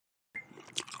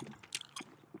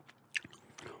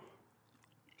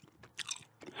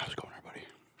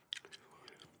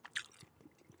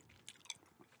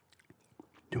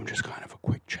Just kind of a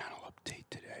quick channel update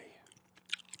today,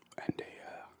 and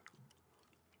a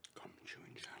gum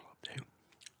chewing channel update,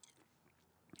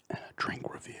 and a drink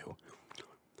review.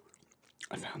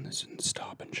 I found this in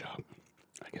Stop and Shop.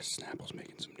 I guess Snapple's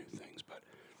making some new things, but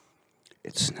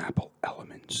it's Snapple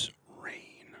Elements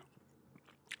Rain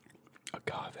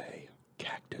Agave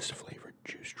Cactus flavored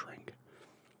juice drink.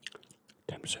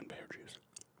 10% pear juice.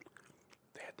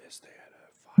 They had this, they had a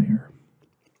fire,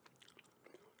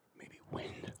 maybe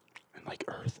wind, and like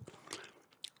earth.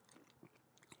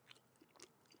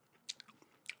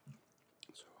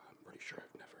 So I'm pretty sure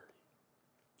I've never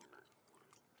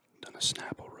done a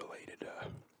Snapple related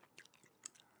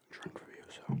drink review,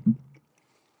 so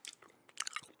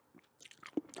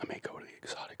I may go to the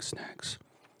Exotic Snacks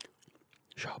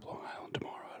shop Long Island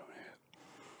tomorrow. I don't know.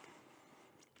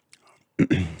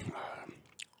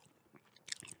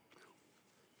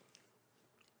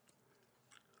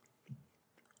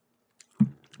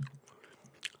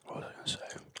 What was I gonna say?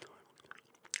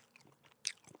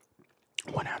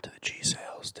 Went out to the G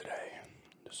sales today.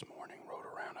 This morning, rode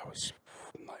around.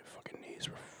 My fucking knees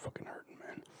were fucking hurting,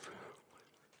 man.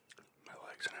 My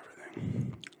legs and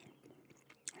everything.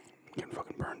 I'm getting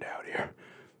fucking burned out here.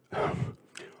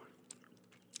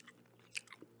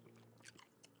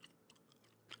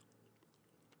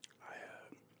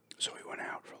 So we went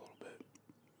out for a little bit.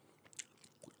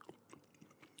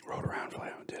 Rode around for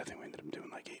I think we ended up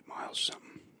doing like 8 miles or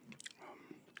something.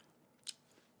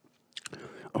 I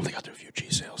only got through a few G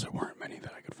sales. There weren't many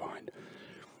that I could find.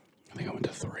 I think I went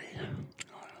to 3.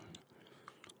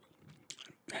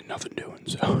 And nothing doing,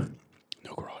 so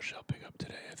no garage sale pickup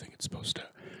today. I think it's supposed to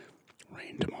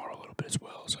rain tomorrow a little bit as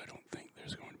well, so I don't think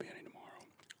there's going to be any tomorrow.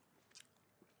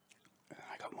 And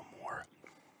I got one more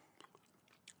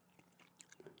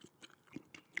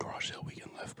garage sale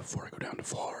weekend left before I go down to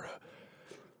Florida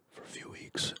for a few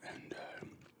weeks and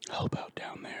help out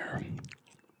down there.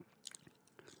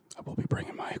 I will be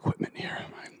bringing my equipment here,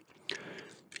 my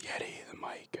Yeti, the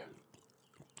mic,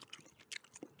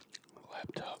 the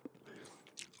laptop.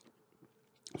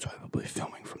 So I will be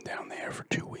filming from down there for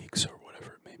 2 weeks or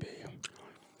whatever it may be.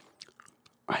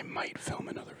 I might film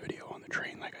another video on the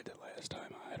train like I did last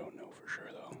time. I don't know for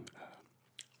sure though.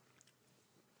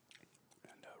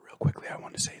 And real quickly, I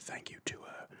want to say thank you to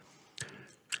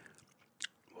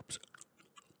whoops.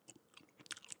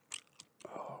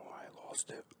 Oh, I lost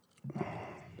it.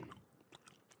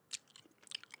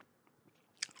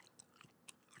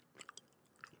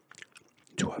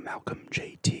 To Malcolm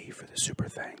JT for the super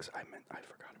thanks. I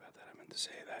forgot about that. I meant to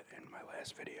say that in my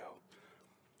last video.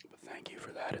 But thank you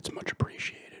for that. It's much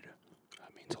appreciated.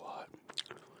 That means a lot.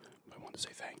 But I want to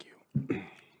say thank you.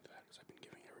 Because I've been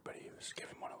giving everybody who's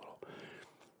given one a little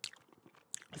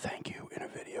thank you in a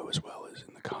video as well as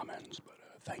in the comments. But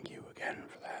thank you again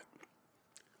for that.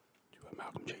 To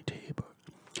Malcolm JT. But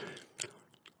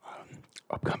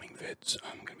upcoming vids.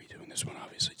 I'm going to be doing this one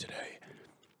obviously today.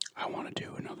 I want to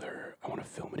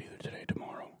film it either today or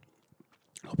tomorrow.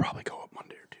 It'll probably go up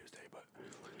Monday or Tuesday, but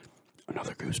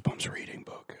another Goosebumps reading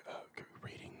book,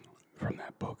 reading from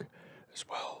that book as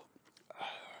well.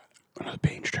 Another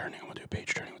page turning. I want to do a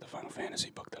page turning with the Final Fantasy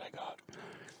book that I got.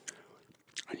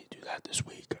 I need to do that this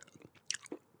week.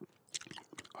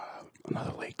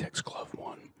 Another latex glove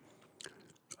one.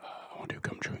 I want to do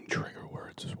gum chewing trigger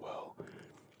words as well.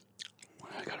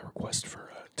 I got a request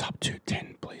for top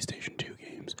 10 PlayStation 2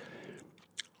 games.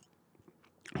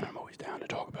 I'm always down to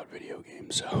talk about video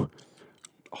games, so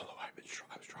although I was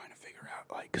trying to figure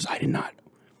out, like, because I did not,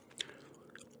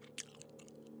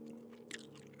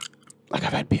 like,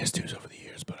 I've had PS2s over the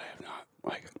years, but I have not,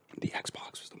 like, the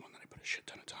Xbox was the one that I put a shit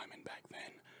ton of time in back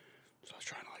then, so I was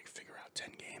trying to, like, figure out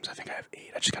 10 games. I think I have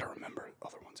 8. I just gotta remember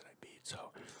other ones that I beat,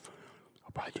 so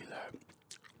I'll probably do that.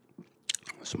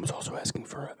 Someone's also asking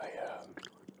for a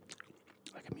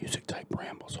music type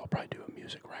ramble, so I'll probably do a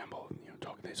music ramble,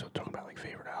 talking about like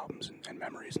favorite albums and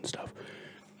memories and stuff.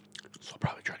 So I'll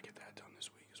probably try to get that done this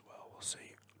week as well. We'll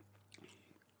see.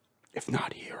 If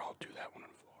not here, I'll do that one in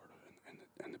Florida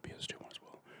and the PS2 one as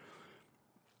well.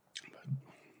 But I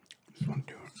just want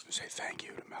to say thank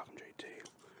you to Malcolm JT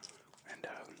and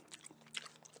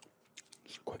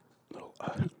just a quick little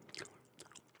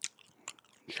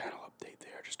channel update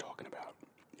there, just talking about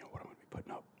what I'm going to be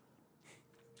putting up.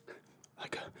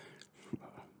 Like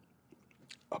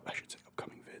I should say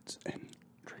upcoming vids and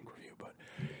drink review, but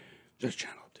just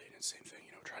channel update and same thing,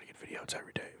 try to get videos out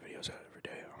every day.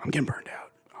 I'm getting burned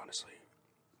out, honestly.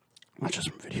 Not just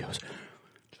from videos,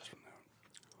 just from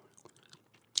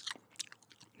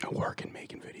the work and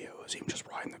making videos, even just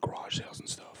riding the garage sales and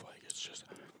stuff. Like, it's just,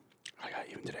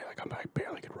 even today, like, I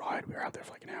barely could ride. We were out there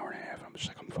for like an hour and a half, and I'm just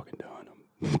like, I'm fucking done.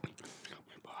 I'm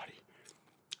my body.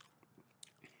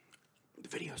 The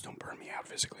videos don't burn me out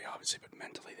physically, obviously, but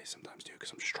mentally they sometimes do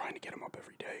because I'm just trying to get them up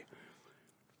every day.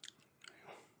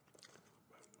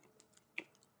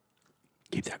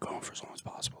 Keep that going for as long as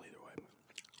possible, either way.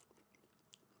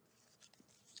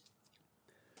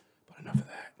 But enough of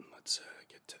that. Let's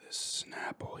get to this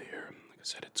Snapple here. Like I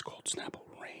said, it's called Snapple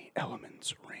Rain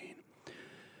Elements Rain.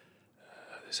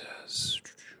 This has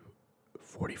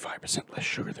 45% less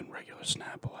sugar than regular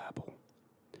Snapple apple.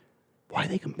 Why are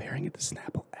they comparing it to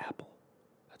Snapple apple?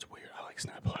 That's weird. I like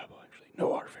Snapple apple, actually.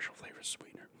 No artificial flavors,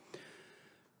 sweetener.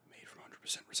 Made from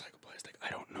 100% recycled plastic. I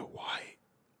don't know why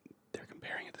they're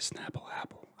comparing it to Snapple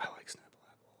apple. I like Snapple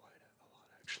apple a lot,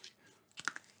 actually.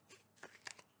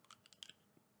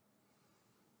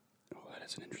 Oh, that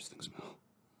is an interesting smell.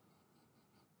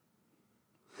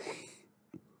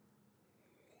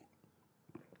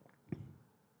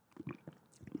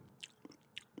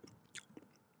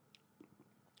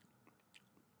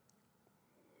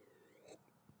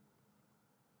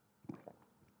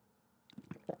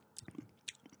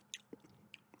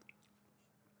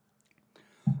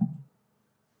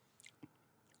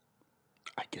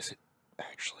 I guess it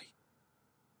actually,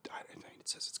 I think it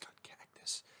says it's got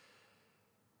cactus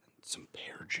and some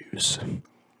pear juice.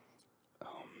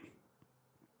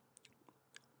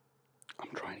 I'm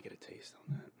trying to get a taste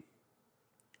on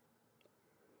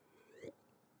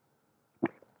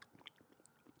that.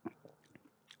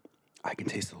 I can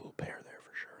taste a little pear there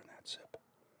for sure in that sip.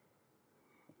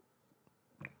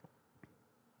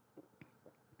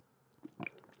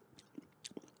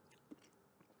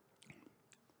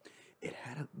 It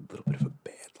had a little bit of a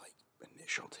bad,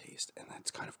 initial taste, and that's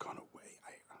kind of gone away.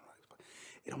 I don't know how to explain.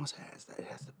 It almost has that. It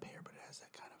has the pear, but it has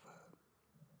that kind of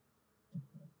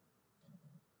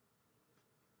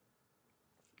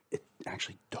a. It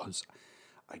actually does.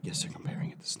 I guess they're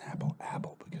comparing it to Snapple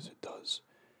apple because it does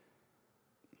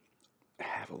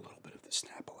have a little bit of the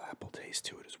Snapple apple taste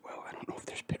to it as well. I don't know if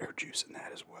there's pear juice in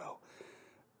that as well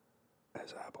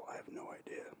as apple. I have no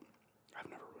idea. I've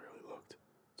never really looked.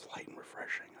 It's light and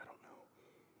refreshing. I don't know.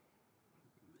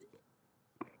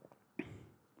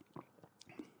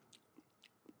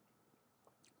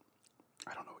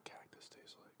 I don't know what cactus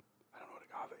tastes like. I don't know what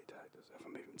agave cactus, if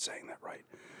I'm even saying that right.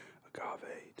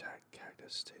 Agave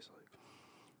cactus tastes like.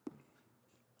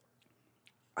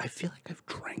 I feel like I've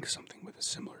drank something with a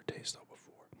similar taste though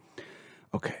before.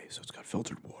 Okay, so it's got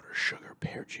filtered water, sugar,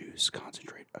 pear juice,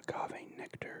 concentrate, agave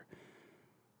nectar.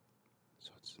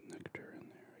 So it's nectar in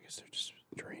there. I guess they're just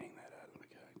draining that out of the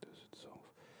cactus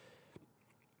itself.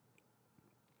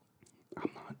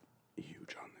 I'm not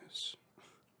huge on this.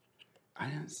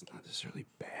 It's not necessarily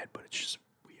bad, but it's just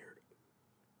weird.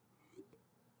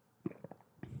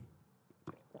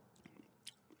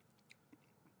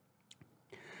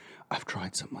 I've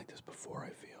tried something like this before,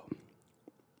 I feel.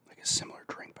 Like a similar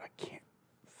drink, but I can't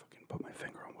fucking put my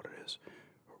finger on what it is,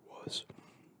 or was.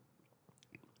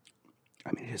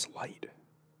 I mean, it is light. I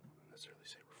don't necessarily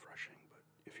say refreshing, but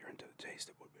if you're into the taste,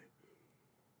 it would be.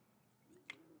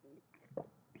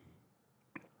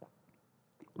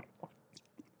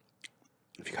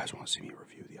 If you guys want to see me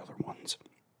review the other ones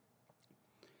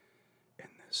in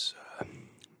this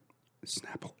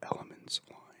Snapple Elements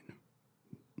line,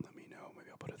 let me know. Maybe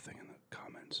I'll put a thing in the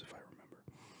comments if I remember.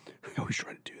 I always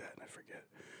try to do that and I forget.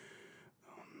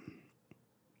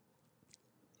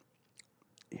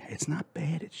 Yeah, it's not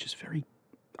bad. It's just very.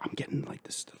 I'm getting like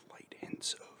this light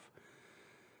hints of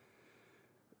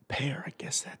pear. I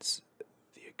guess that's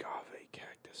the agave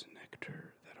cactus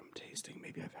nectar that I'm tasting.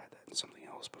 Maybe I've had that in something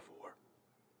else before.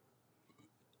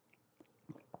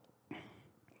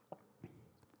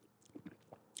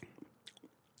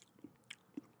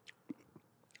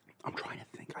 I'm trying to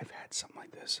think. I've had something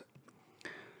like this.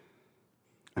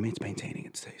 I mean, it's maintaining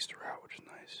its taste throughout, which is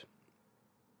nice.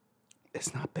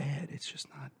 It's not bad. It's just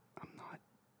not. I'm not.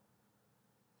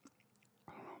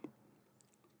 I don't know.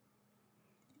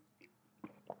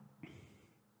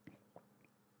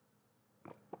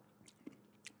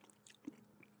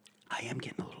 I am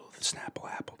getting a little of the Snapple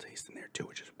apple taste in there too,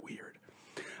 which is weird.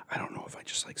 I don't know if I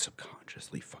just like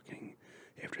subconsciously fucking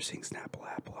after seeing Snapple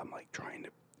apple, I'm like trying to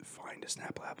find a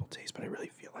Snapple apple taste, but I really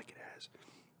feel like it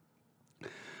has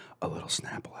a little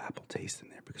Snapple apple taste in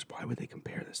there because why would they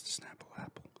compare this to Snapple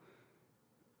apple?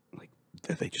 Like,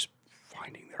 are they just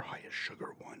finding their highest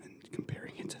sugar one and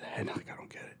comparing it to that? Like, I don't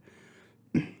get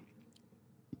it.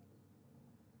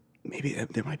 Maybe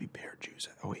there might be pear juice.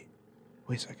 Oh, wait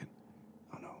a second.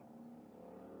 Oh, no.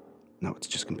 No, it's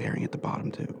just comparing at the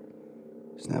bottom, too.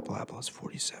 Snapple apple is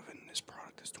 47. This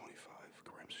product is 25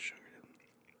 grams of sugar.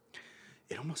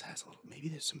 It almost has a little, maybe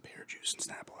there's some pear juice and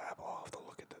Snapple apple. I'll have to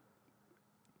look at that.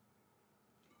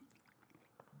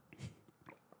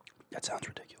 That sounds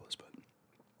ridiculous, but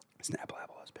Snapple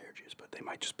apple has pear juice, but they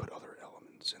might just put other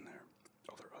elements in there,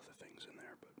 other things in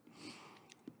there. But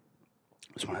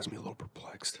this one has me a little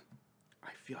perplexed.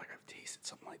 I feel like I've tasted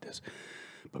something like this,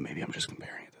 but maybe I'm just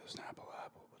comparing it to the Snapple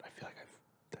apple. But I feel like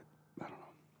I don't know.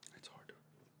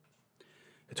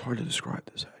 It's hard to describe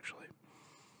this actually.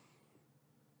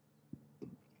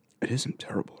 It isn't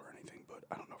terrible or anything, but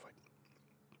I don't know if I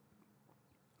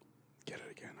get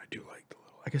it again. I do like the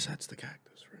little. I guess that's the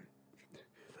cactus, right?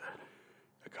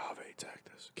 Agave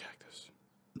cactus,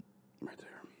 right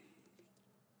there.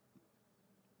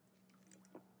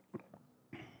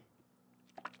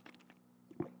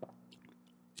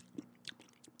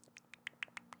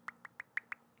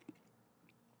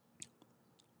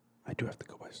 I do have to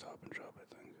go by Stop and Shop, I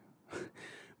think.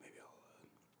 Maybe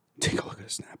I'll take a look at a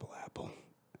Snapple apple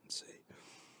and see.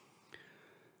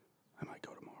 I might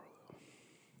go tomorrow, though.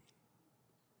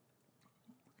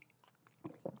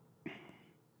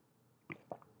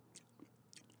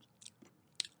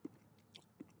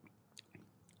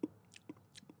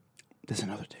 There's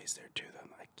another taste there, too, though.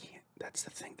 I can't. That's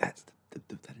the thing. That's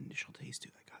that initial taste, too.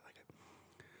 I got like a.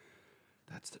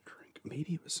 That's the drink.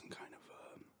 Maybe it was some kind of.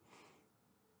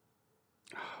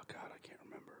 Oh, God, I can't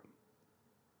remember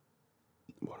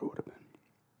what it would have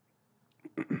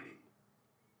been.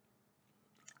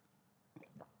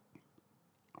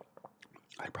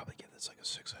 I'd probably give this like a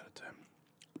 6 out of 10.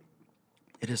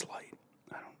 It is light.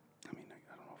 I don't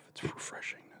know if it's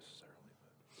refreshing necessarily,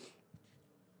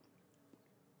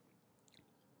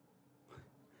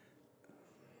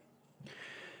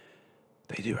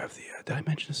 but they do have the. Did I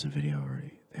mention this in the video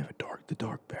already? They have the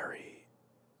dark berry.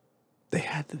 They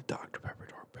had the Dr. Pepper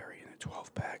dark berry in the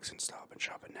 12 packs in Stop and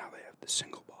Shop, and now they have the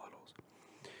single bottles.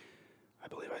 I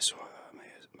believe I saw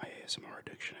my ASMR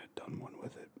addiction had done one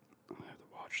with it. I'll have to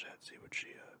watch that, see what she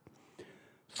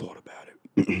thought about it.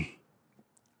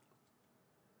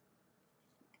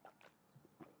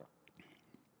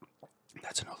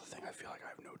 That's another thing I feel like I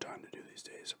have no time to do these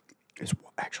days, is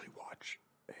actually watch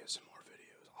ASMR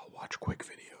videos. I'll watch quick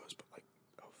videos, but like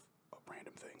of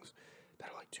random things that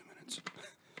are like 2 minutes.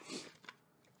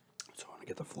 So when I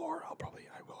get the floor, I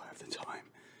will have the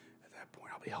time. At that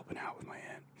point, I'll be helping out with my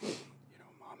aunt. You know,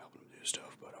 mom helping him do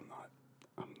stuff, but I'm not.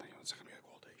 It's not gonna be like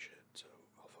all day shit. So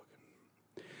I'll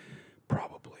fucking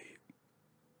probably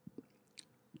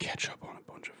catch up on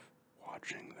a bunch of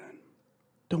watching. Then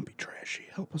don't be trashy.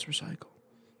 Help us recycle.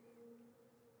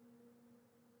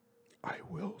 I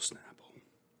will Snapple.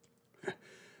 But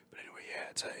anyway, yeah,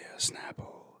 it's a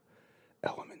Snapple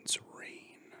Elements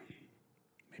Rain.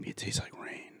 Maybe it tastes like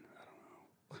rain. I don't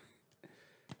know.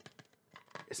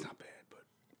 It's not bad, but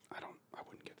I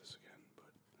wouldn't get this again,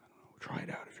 but I don't know. Try it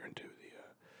out if you're into the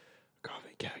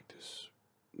agave cactus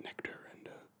nectar and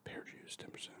pear juice,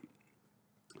 10%.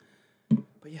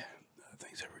 But yeah,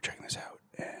 thanks for checking this out,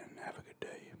 and